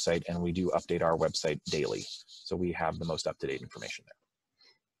on our website, and we do update our website daily. So we have the most up-to-date information there.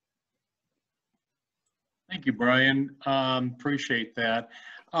 Thank you, Brian. Appreciate that.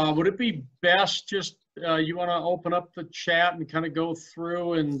 Would it be best just, you want to open up the chat and kind of go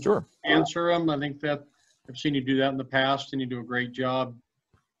through and Sure. Answer them? I think that I've seen you do that in the past, and you do a great job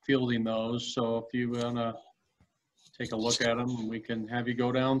fielding those. So if you want to take a look at them, and we can have you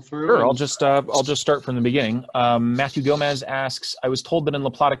go down through. Sure, I'll just start from the beginning. Matthew Gomez asks, I was told that in La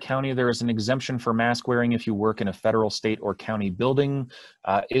Plata County there is an exemption for mask wearing if you work in a federal, state, or county building.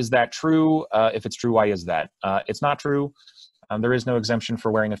 Is that true? If it's true, why is that? It's not true. There is no exemption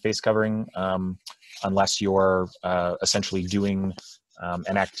for wearing a face covering unless you're essentially doing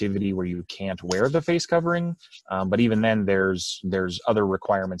an activity where you can't wear the face covering. But even then, there's other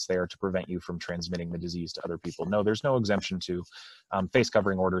requirements there to prevent you from transmitting the disease to other people. No, there's no exemption to face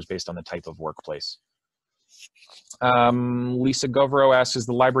covering orders based on the type of workplace. Lisa Govro asks, is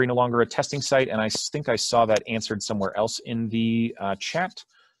the library no longer a testing site? And I think I saw that answered somewhere else in the chat.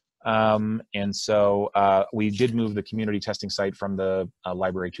 And so we did move the community testing site from the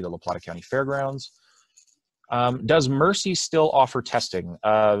library to the La Plata County Fairgrounds. Does Mercy still offer testing?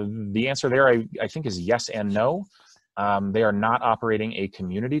 The answer there, I think, is yes and no. They are not operating a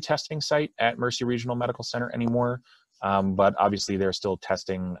community testing site at Mercy Regional Medical Center anymore, but obviously they're still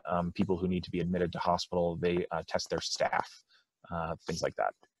testing people who need to be admitted to hospital. They test their staff, things like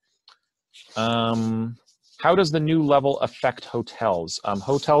that. How does the new level affect hotels?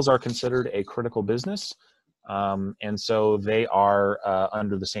 Hotels are considered a critical business, and so they are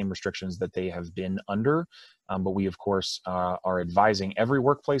under the same restrictions that they have been under. But we, of course, are advising every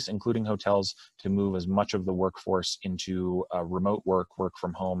workplace, including hotels, to move as much of the workforce into remote work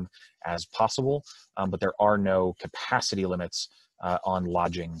from home as possible. But there are no capacity limits on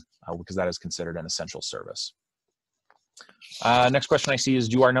lodging because that is considered an essential service. Next question I see is,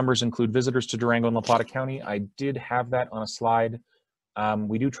 do our numbers include visitors to Durango and La Plata County? I did have that on a slide.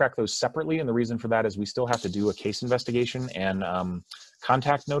 We do track those separately, and the reason for that is we still have to do a case investigation and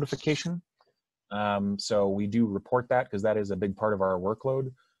contact notification. So we do report that because that is a big part of our workload.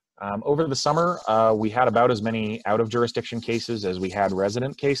 Over the summer, we had about as many out-of-jurisdiction cases as we had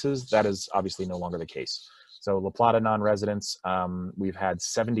resident cases. That is obviously no longer the case. So La Plata non-residents, we've had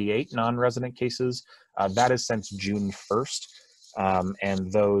 78 non-resident cases. That is since June 1st,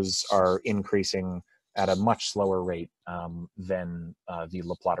 and those are increasing at a much slower rate than the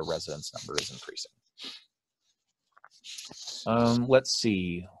La Plata residents number is increasing. Let's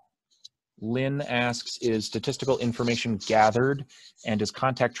see. Lynn asks, is statistical information gathered and does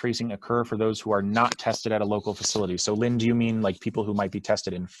contact tracing occur for those who are not tested at a local facility? So Lynn, do you mean like people who might be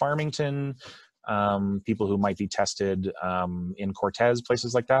tested in Farmington, people who might be tested in Cortez,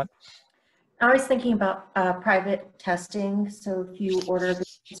 places like that? I was thinking about private testing. So if you order the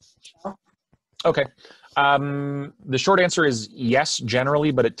Okay. The short answer is yes,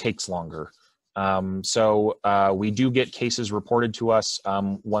 generally, but it takes longer. So we do get cases reported to us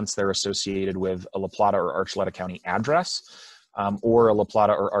once they're associated with a La Plata or Archuleta County address or a La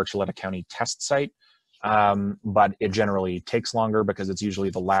Plata or Archuleta County test site. But it generally takes longer because it's usually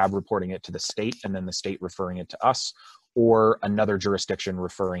the lab reporting it to the state and then the state referring it to us or another jurisdiction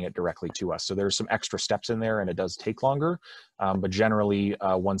referring it directly to us. So there's some extra steps in there and it does take longer. But generally,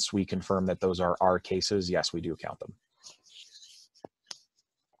 once we confirm that those are our cases, yes, we do count them.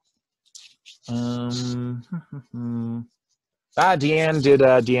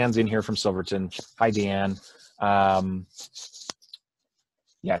 Deanne's in here from Silverton. Hi, Deanne.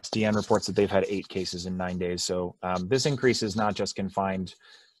 Yes, Deanne reports that they've had 8 cases in 9 days. So this increase is not just confined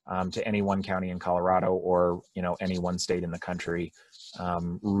to any one county in Colorado or any one state in the country.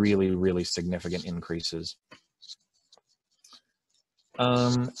 Really, really significant increases.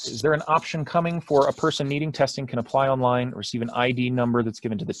 Is there an option coming for a person needing testing can apply online, receive an ID number that's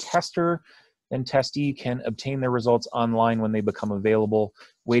given to the tester, then testee can obtain their results online when they become available?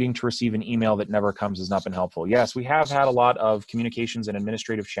 Waiting to receive an email that never comes has not been helpful. Yes, we have had a lot of communications and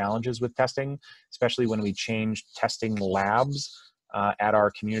administrative challenges with testing, especially when we changed testing labs at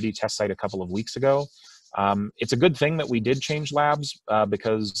our community test site a couple of weeks ago. It's a good thing that we did change labs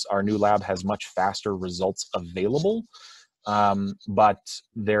because our new lab has much faster results available. But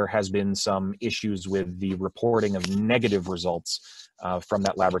there has been some issues with the reporting of negative results from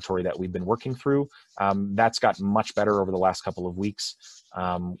that laboratory that we've been working through. That's got much better over the last couple of weeks.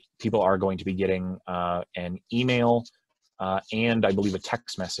 People are going to be getting an email and I believe a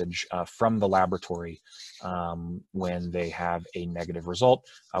text message from the laboratory when they have a negative result.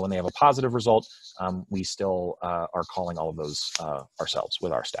 When they have a positive result, we still are calling all of those ourselves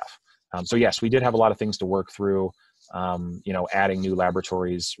with our staff. So yes, we did have a lot of things to work through. Adding new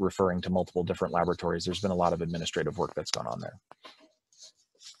laboratories, referring to multiple different laboratories. There's been a lot of administrative work that's gone on there.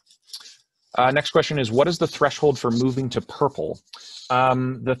 Next question is, what is the threshold for moving to purple?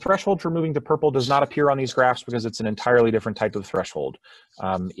 The threshold for moving to purple does not appear on these graphs because it's an entirely different type of threshold.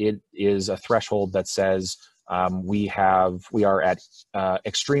 It is a threshold that says we are at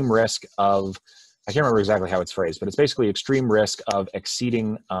extreme risk of I can't remember exactly how it's phrased, but it's basically extreme risk of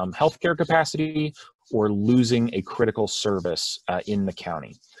exceeding healthcare capacity or losing a critical service in the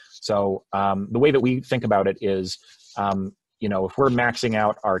county. So the way that we think about it is, you know, if we're maxing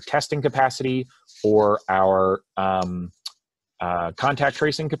out our testing capacity or our contact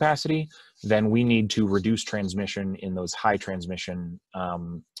tracing capacity, then we need to reduce transmission in those high transmission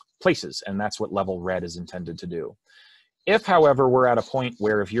places, and that's what level red is intended to do. If, however, we're at a point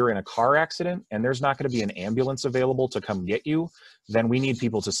where if you're in a car accident and there's not going to be an ambulance available to come get you, then we need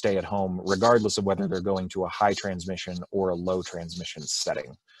people to stay at home regardless of whether they're going to a high transmission or a low transmission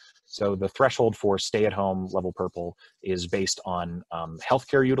setting. So the threshold for stay at home level purple is based on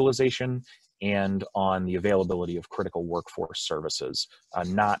healthcare utilization and on the availability of critical workforce services,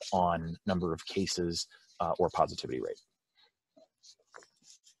 not on number of cases or positivity rate.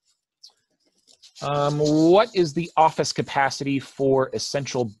 What is the office capacity for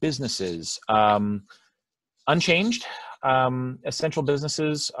essential businesses? Unchanged. Essential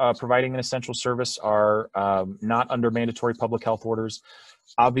businesses providing an essential service are not under mandatory public health orders.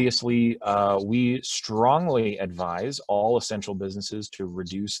 Obviously, we strongly advise all essential businesses to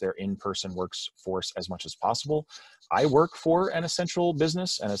reduce their in-person workforce as much as possible. I work for an essential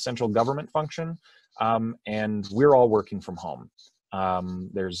business, an essential government function, and we're all working from home.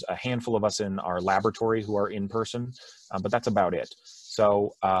 There's a handful of us in our laboratory who are in person, but that's about it.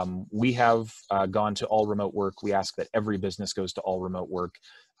 So we have gone to all remote work. We ask that every business goes to all remote work.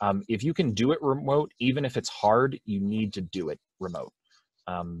 If you can do it remote, even if it's hard, you need to do it remote.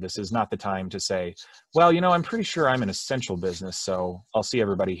 This is not the time to say, well, you know, I'm pretty sure I'm an essential business, so I'll see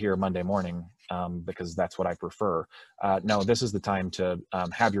everybody here Monday morning because that's what I prefer. No, this is the time to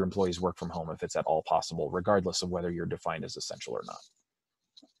have your employees work from home if it's at all possible, regardless of whether you're defined as essential or not.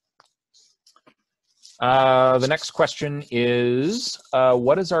 The next question is,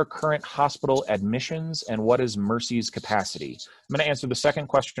 what is our current hospital admissions and what is Mercy's capacity? I'm going to answer the second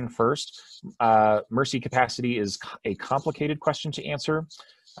question first. Mercy capacity is a complicated question to answer,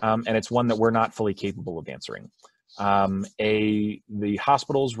 and it's one that we're not fully capable of answering. The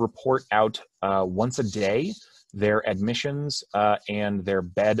hospitals report out once a day their admissions and their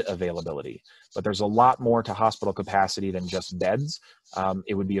bed availability. But there's a lot more to hospital capacity than just beds.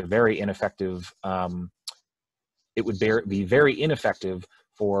 It would be a very ineffective, be very ineffective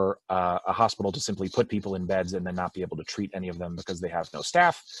for a hospital to simply put people in beds and then not be able to treat any of them because they have no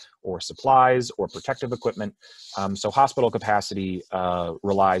staff or supplies or protective equipment. So hospital capacity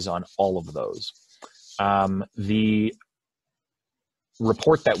relies on all of those. The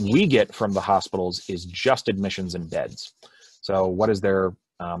report that we get from the hospitals is just admissions and beds. So what is their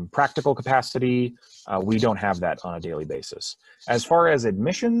practical capacity? We don't have that on a daily basis. As far as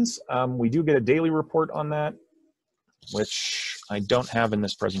admissions, we do get a daily report on that, which I don't have in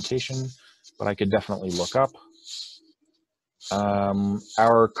this presentation, but I could definitely look up.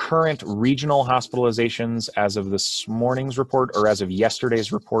 Our current regional hospitalizations as of this morning's report, or as of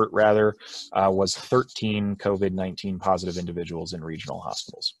yesterday's report rather, was 13 COVID-19 positive individuals in regional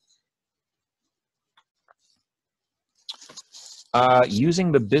hospitals.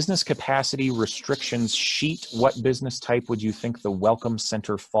 Using the business capacity restrictions sheet, what business type would you think the Welcome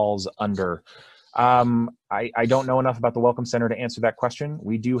Center falls under? I don't know enough about the Welcome Center to answer that question.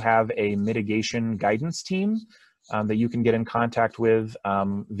 We do have a mitigation guidance team that you can get in contact with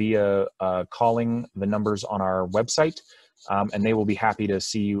via calling the numbers on our website, and they will be happy to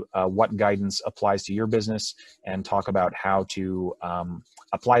see what guidance applies to your business and talk about how to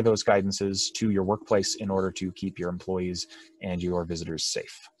apply those guidances to your workplace in order to keep your employees and your visitors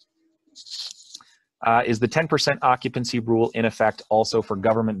safe. Is the 10% occupancy rule in effect also for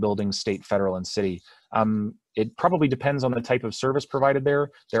government buildings, state, federal, and city? It probably depends on the type of service provided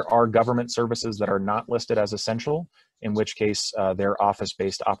there. There are government services that are not listed as essential, in which case their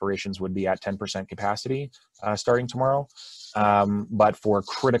office-based operations would be at 10% capacity starting tomorrow. But for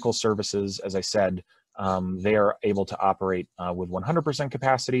critical services, as I said, they are able to operate with 100%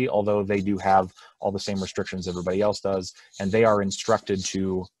 capacity, although they do have all the same restrictions everybody else does, and they are instructed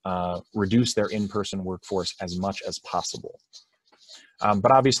to reduce their in-person workforce as much as possible.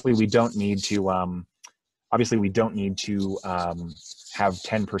 But obviously, we don't need to. Have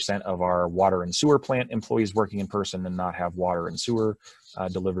 10% of our water and sewer plant employees working in person and not have water and sewer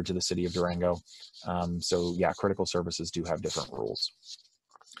delivered to the city of Durango. So yeah, critical services do have different rules.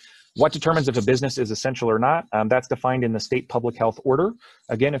 What determines if a business is essential or not? That's defined in the state public health order.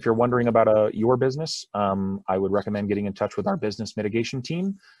 Again, if you're wondering about your business, I would recommend getting in touch with our business mitigation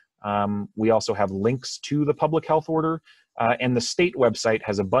team. We also have links to the public health order, and the state website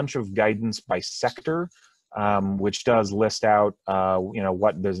has a bunch of guidance by sector which does list out,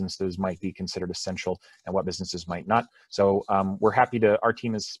 what businesses might be considered essential and what businesses might not. So our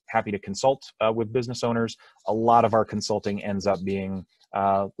team is happy to consult with business owners. A lot of our consulting ends up being,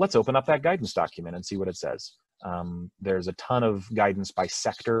 let's open up that guidance document and see what it says. There's a ton of guidance by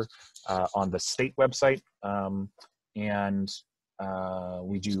sector on the state website, and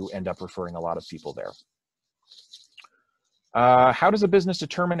we do end up referring a lot of people there. How does a business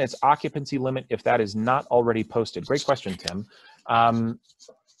determine its occupancy limit if that is not already posted? Great question, Tim.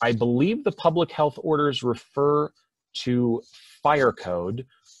 I believe the public health orders refer to fire code.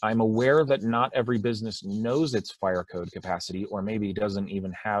 I'm aware that not every business knows its fire code capacity, or maybe hasn't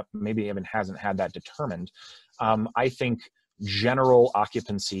had that determined. I think general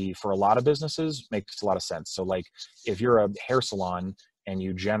occupancy for a lot of businesses makes a lot of sense. So like if you're a hair salon and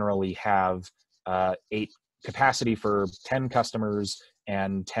you generally have capacity for 10 customers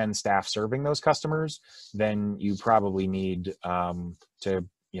and 10 staff serving those customers, then you probably need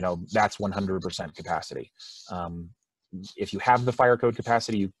that's 100% capacity. If you have the fire code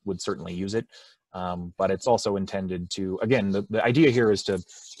capacity, you would certainly use it. But it's also intended to, again, the idea here is to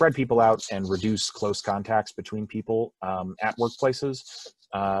spread people out and reduce close contacts between people at workplaces.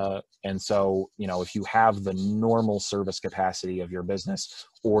 And so, if you have the normal service capacity of your business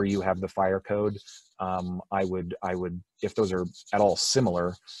or you have the fire code, I would, if those are at all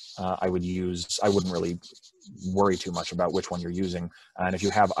similar, I wouldn't really worry too much about which one you're using. And if you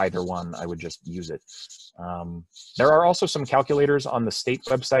have either one, I would just use it. There are also some calculators on the state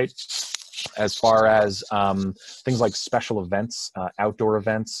website as far as things like special events, outdoor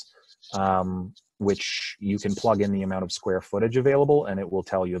events, which you can plug in the amount of square footage available and it will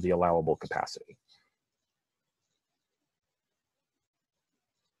tell you the allowable capacity.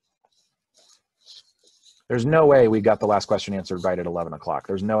 There's no way we got the last question answered right at 11 o'clock.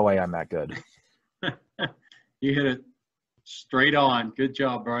 There's no way I'm that good. You hit it straight on. Good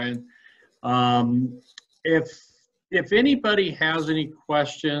job, Brian. If anybody has any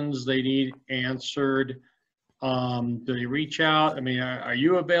questions they need answered, do they reach out? I mean, are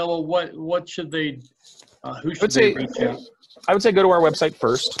you available? What should they, who should they reach out? I would say go to our website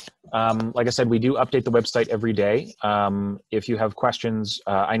first. Like I said, we do update the website every day. If you have questions,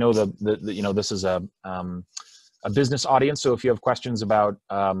 I know this is a business audience. So if you have questions about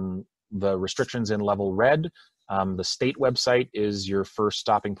the restrictions in level red, the state website is your first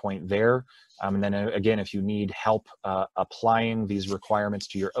stopping point there. And then again, if you need help applying these requirements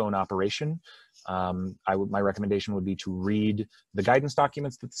to your own operation, my recommendation would be to read the guidance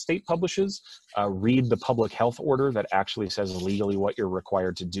documents that the state publishes, read the public health order that actually says legally what you're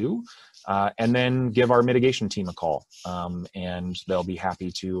required to do, and then give our mitigation team a call. And they'll be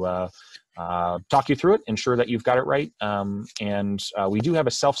happy to talk you through it, ensure that you've got it right. And we do have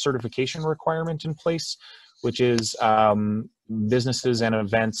a self-certification requirement in place, which is businesses and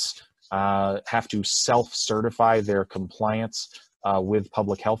events have to self-certify their compliance with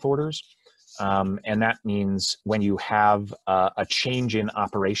public health orders. And that means when you have a change in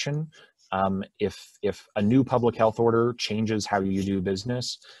operation, if a new public health order changes how you do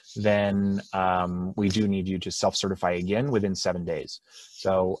business, then we do need you to self-certify again within 7 days.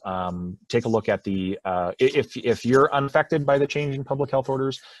 So take a look at if you're unaffected by the change in public health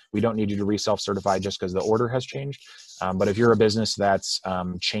orders, we don't need you to re-self-certify just because the order has changed. But if you're a business that's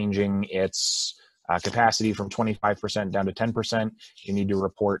changing its capacity from 25% down to 10%, you need to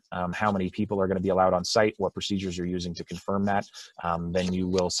report how many people are going to be allowed on site, what procedures you're using to confirm that. Then you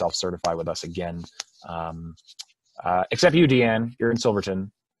will self-certify with us again. Except you, Deanne, you're in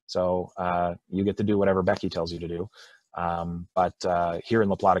Silverton, so you get to do whatever Becky tells you to do. But here in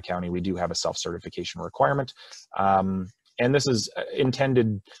La Plata County, we do have a self-certification requirement. And this is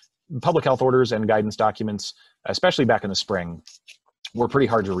intended, public health orders and guidance documents, especially back in the spring, were pretty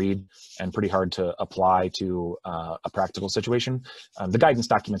hard to read and pretty hard to apply to a practical situation. The guidance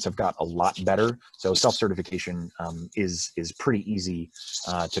documents have got a lot better. So self-certification is pretty easy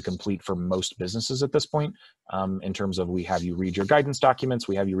to complete for most businesses at this point. In terms of, we have you read your guidance documents,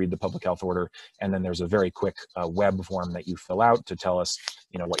 we have you read the public health order, and then there's a very quick web form that you fill out to tell us,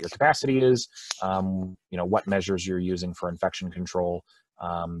 what your capacity is, what measures you're using for infection control,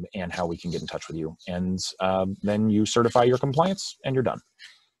 and how we can get in touch with you. And then you certify your compliance and you're done.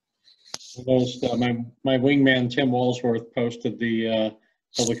 My wingman, Tim Walsworth, posted the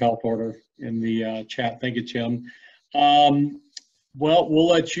public health order in the chat. Thank you, Tim. Well, we'll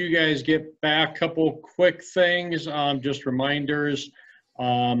let you guys get back. Couple quick things, just reminders.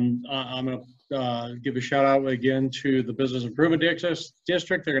 I'm going to give a shout out again to the Business Improvement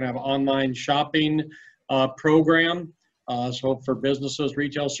District. They're going to have an online shopping program. So for businesses,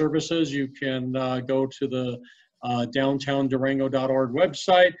 retail services, you can go to the downtowndurango.org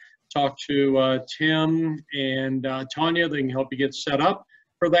website, talk to Tim and Tanya. They can help you get set up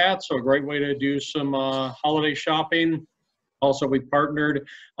for that. So a great way to do some holiday shopping. Also, we partnered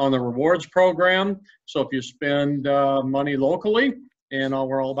on the rewards program. So if you spend money locally, and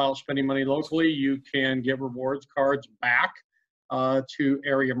we're all about spending money locally, you can get rewards cards back to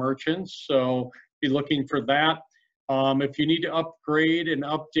area merchants. So be looking for that. If you need to upgrade and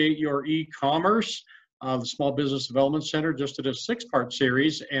update your e-commerce, the Small Business Development Center just did a 6-part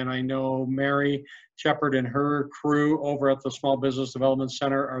series, and I know Mary Shepard and her crew over at the Small Business Development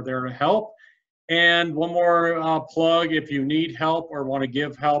Center are there to help. And one more plug, if you need help or want to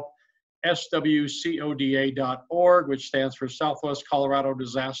give help, swcoda.org, which stands for Southwest Colorado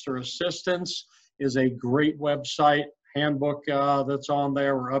Disaster Assistance, is a great website, handbook that's on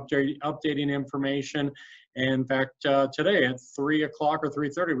there. We're updating information. And in fact, today at 3 o'clock or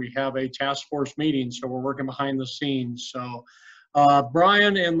 3:30, we have a task force meeting, so we're working behind the scenes. So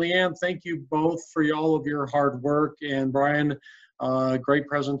Brian and Liane, thank you both for all of your hard work. And Brian, great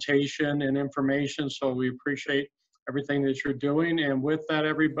presentation and information, so we appreciate everything that you're doing. And with that,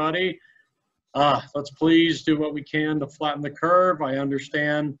 everybody, let's please do what we can to flatten the curve. I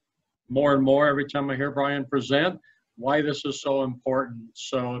understand more and more every time I hear Brian present why this is so important.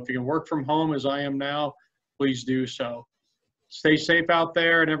 So if you can work from home as I am now, please do so. Stay safe out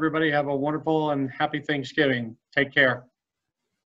there, and everybody have a wonderful and happy Thanksgiving. Take care.